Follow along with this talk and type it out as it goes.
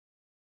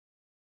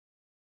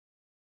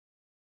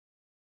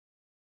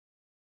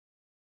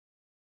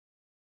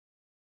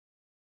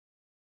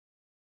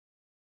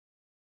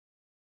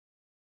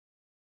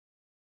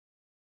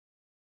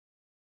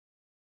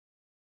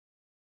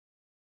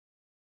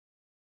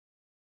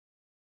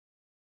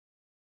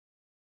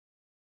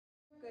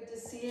Good to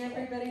see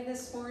everybody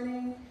this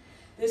morning.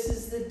 This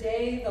is the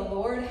day the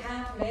Lord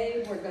hath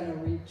made. We're going to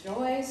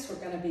rejoice. We're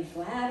going to be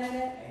glad in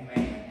it.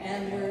 Amen.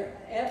 And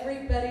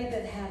everybody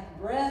that hath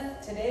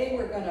breath, today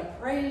we're going to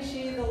praise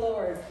ye the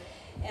Lord.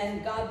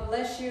 And God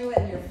bless you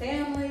and your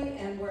family.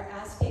 And we're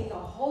asking the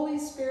Holy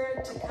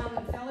Spirit to come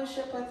and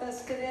fellowship with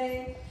us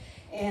today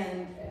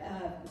and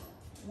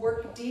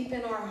work deep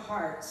in our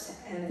hearts.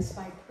 And it's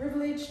my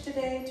privilege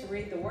today to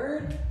read the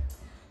Word.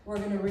 We're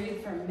going to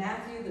read from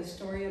Matthew, the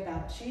story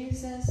about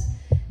Jesus.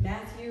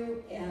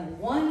 Matthew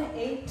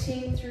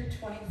 1:18 through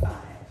 25.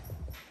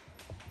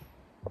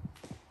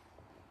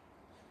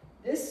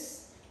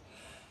 This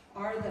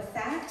are the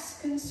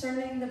facts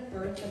concerning the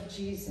birth of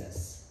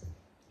Jesus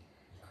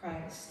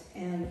Christ.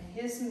 And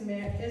his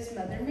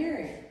mother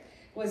Mary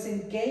was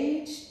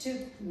engaged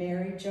to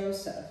marry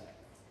Joseph.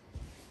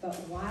 But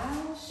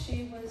while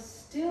she was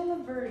still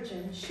a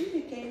virgin, she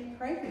became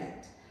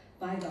pregnant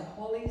by the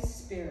Holy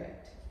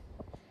Spirit.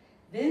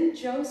 Then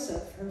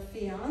Joseph, her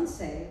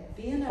fiancé,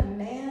 being a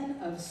man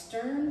of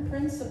stern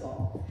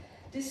principle,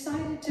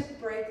 decided to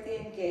break the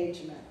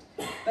engagement,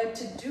 but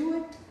to do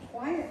it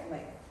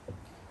quietly.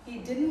 He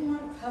didn't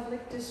want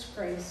public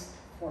disgrace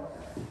for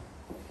her.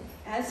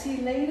 As he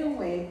laid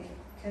awake,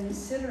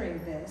 considering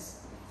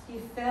this, he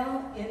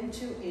fell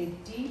into a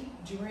deep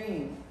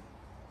dream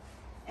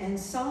and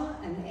saw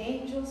an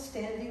angel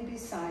standing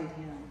beside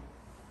him.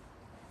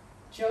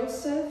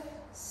 "Joseph,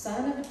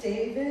 son of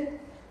David,"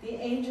 the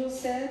angel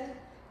said,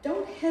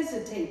 "don't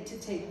hesitate to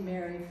take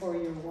Mary for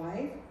your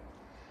wife,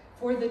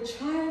 for the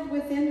child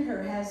within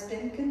her has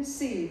been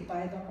conceived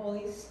by the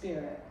Holy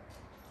Spirit.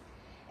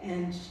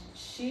 And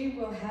she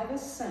will have a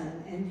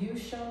son, and you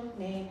shall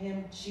name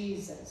him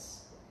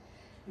Jesus,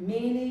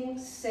 meaning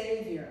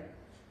Savior,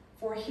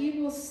 for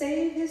he will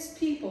save his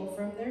people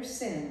from their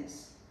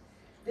sins.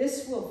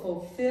 This will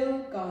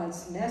fulfill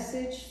God's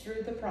message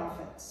through the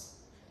prophets.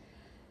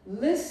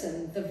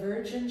 Listen, the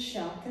virgin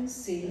shall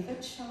conceive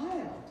a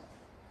child.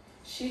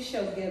 She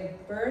shall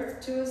give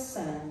birth to a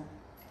son,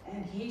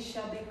 and he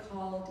shall be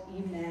called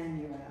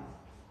Emmanuel,"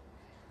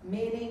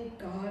 meaning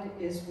God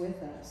is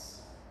with us.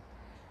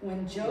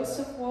 When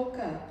Joseph woke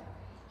up,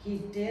 he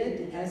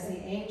did as the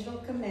angel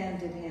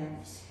commanded him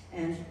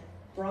and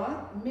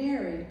brought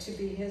Mary to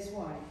be his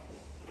wife.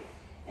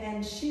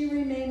 And she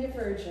remained a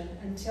virgin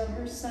until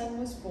her son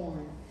was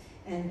born,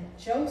 and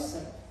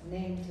Joseph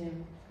named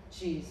him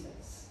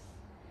Jesus.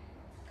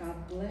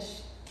 God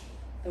bless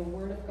the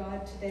Word of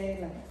God today.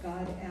 Let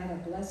God add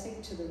a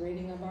blessing to the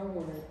reading of our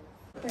Word.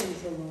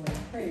 Praise the Lord.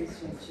 Praise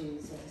you,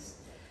 Jesus.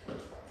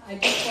 I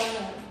just want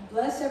to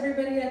bless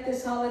everybody at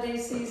this holiday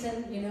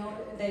season. You know,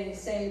 they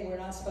say we're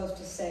not supposed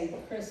to say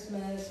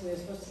Christmas. We're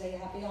supposed to say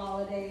Happy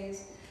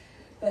Holidays.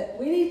 But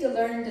we need to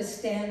learn to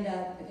stand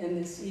up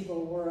in this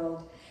evil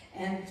world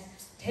and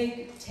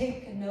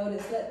take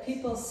notice. Let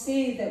people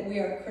see that we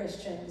are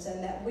Christians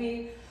and that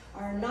we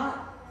are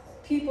not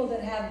people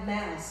that have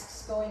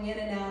masks going in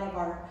and out of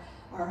our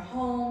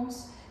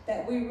homes,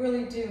 that we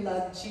really do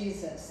love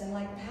Jesus. And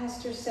like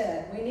Pastor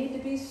said, we need to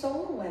be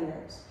soul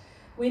winners.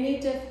 We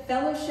need to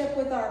fellowship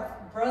with our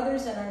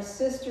brothers and our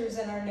sisters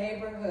in our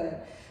neighborhood.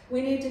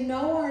 We need to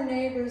know our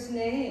neighbor's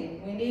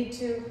name. We need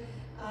to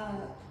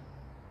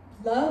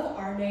love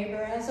our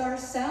neighbor as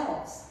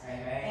ourselves.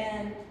 Amen.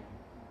 And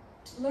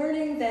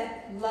learning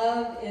that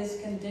love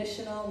is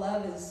conditional,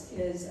 love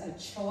is a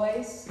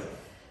choice,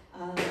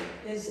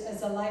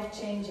 is a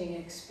life-changing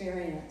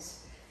experience.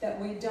 That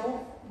we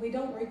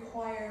don't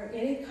require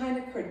any kind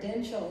of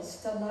credentials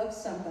to love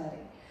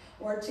somebody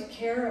or to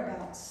care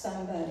about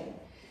somebody.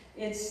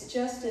 It's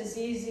just as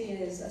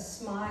easy as a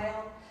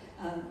smile,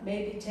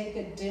 maybe take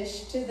a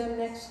dish to them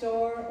next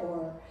door,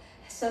 or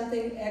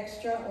something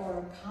extra, or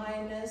a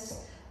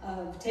kindness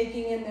of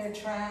taking in their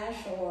trash,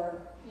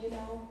 or,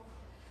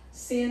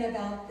 seeing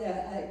about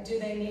do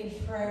they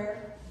need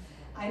prayer.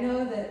 I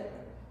know that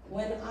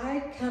when I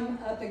come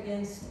up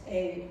against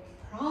a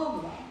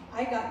problem,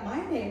 I got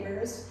my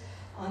neighbors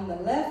on the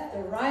left,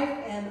 the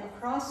right, and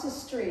across the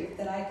street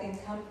that I can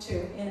come to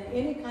in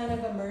any kind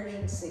of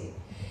emergency,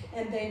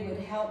 and they would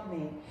help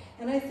me.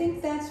 And I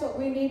think that's what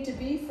we need to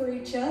be for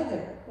each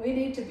other. We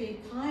need to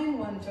be kind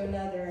one to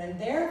another and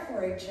there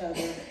for each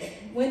other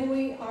when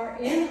we are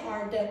in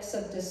our depths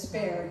of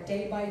despair,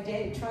 day by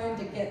day, trying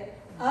to get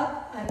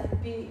up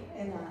and be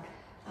in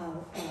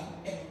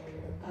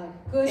a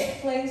good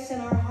place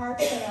in our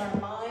hearts and our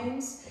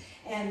minds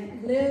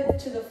and live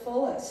to the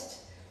fullest.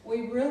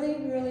 We really,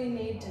 really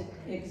need to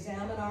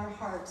examine our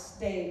hearts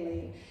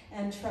daily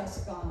and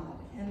trust God.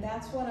 And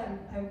that's what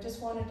I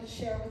just wanted to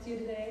share with you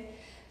today,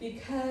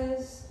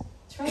 because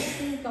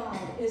trusting God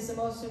is the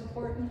most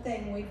important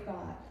thing we've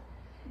got.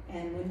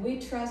 And when we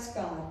trust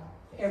God,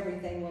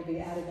 everything will be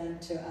added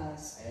unto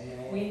us.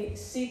 Amen. We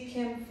seek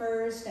him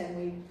first, and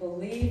we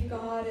believe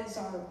God is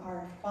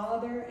our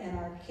Father and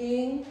our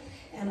King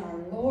and our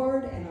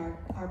Lord and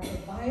our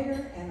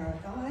provider and our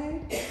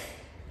guide.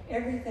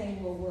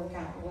 everything will work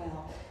out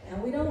well.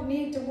 And we don't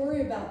need to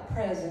worry about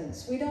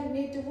presents. We don't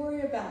need to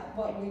worry about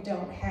what we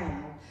don't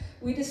have.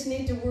 We just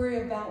need to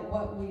worry about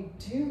what we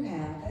do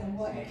have and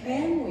what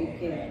can we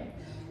give.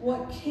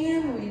 What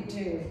can we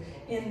do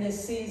in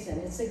this season?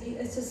 It's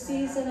a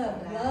season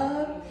of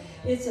love.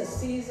 It's a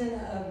season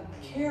of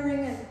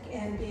caring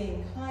and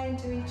being kind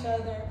to each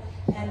other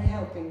and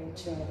helping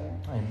each other.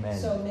 Amen.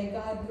 So may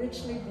God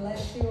richly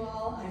bless you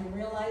all. I'm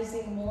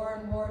realizing more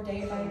and more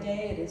day by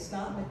day, it is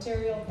not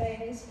material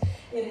things.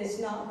 It is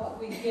not what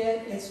we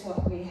get, it's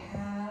what we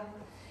have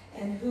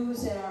and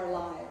who's in our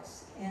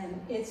lives. And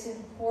it's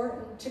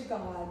important to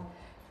God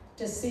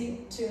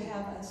to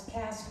have us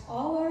cast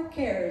all our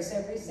cares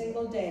every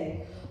single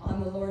day on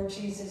the Lord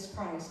Jesus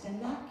Christ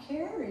and not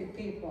carry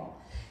people.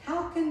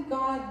 How can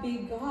God be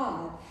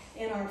God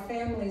in our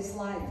family's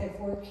life if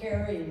we're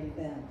carrying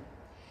them?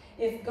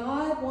 If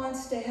God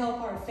wants to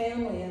help our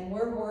family and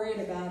we're worried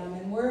about them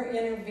and we're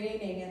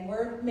intervening and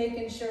we're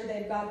making sure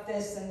they've got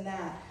this and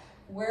that,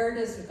 where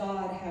does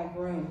God have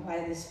room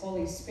by this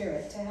Holy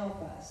Spirit to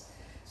help us?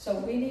 So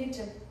we need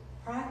to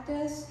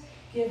practice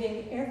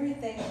giving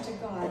everything to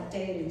God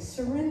daily,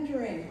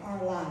 surrendering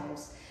our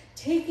lives,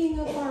 taking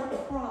up our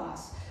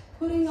cross,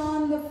 putting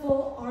on the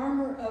full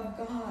armor of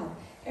God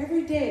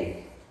every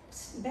day.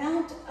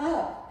 Mount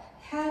up,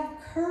 have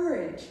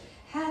courage,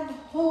 have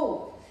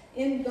hope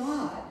in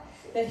God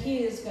that He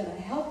is going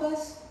to help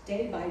us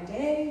day by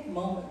day,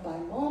 moment by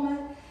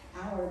moment,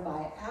 hour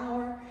by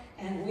hour,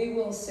 and we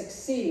will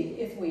succeed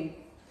if we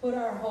put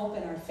our hope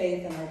and our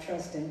faith and our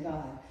trust in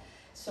God.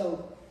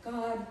 So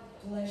God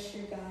bless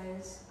you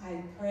guys.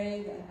 I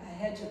pray that a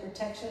hedge of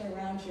protection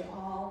around you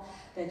all,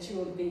 that you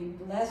will be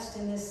blessed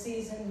in this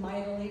season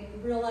mightily,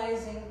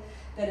 realizing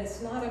that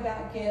it's not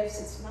about gifts,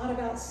 it's not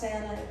about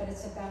Santa, but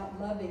it's about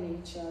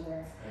loving each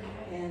other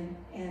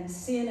and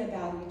seeing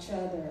about each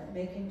other,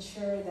 making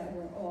sure that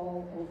we're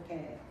all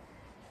okay.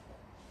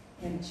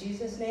 In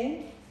Jesus'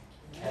 name,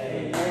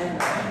 amen.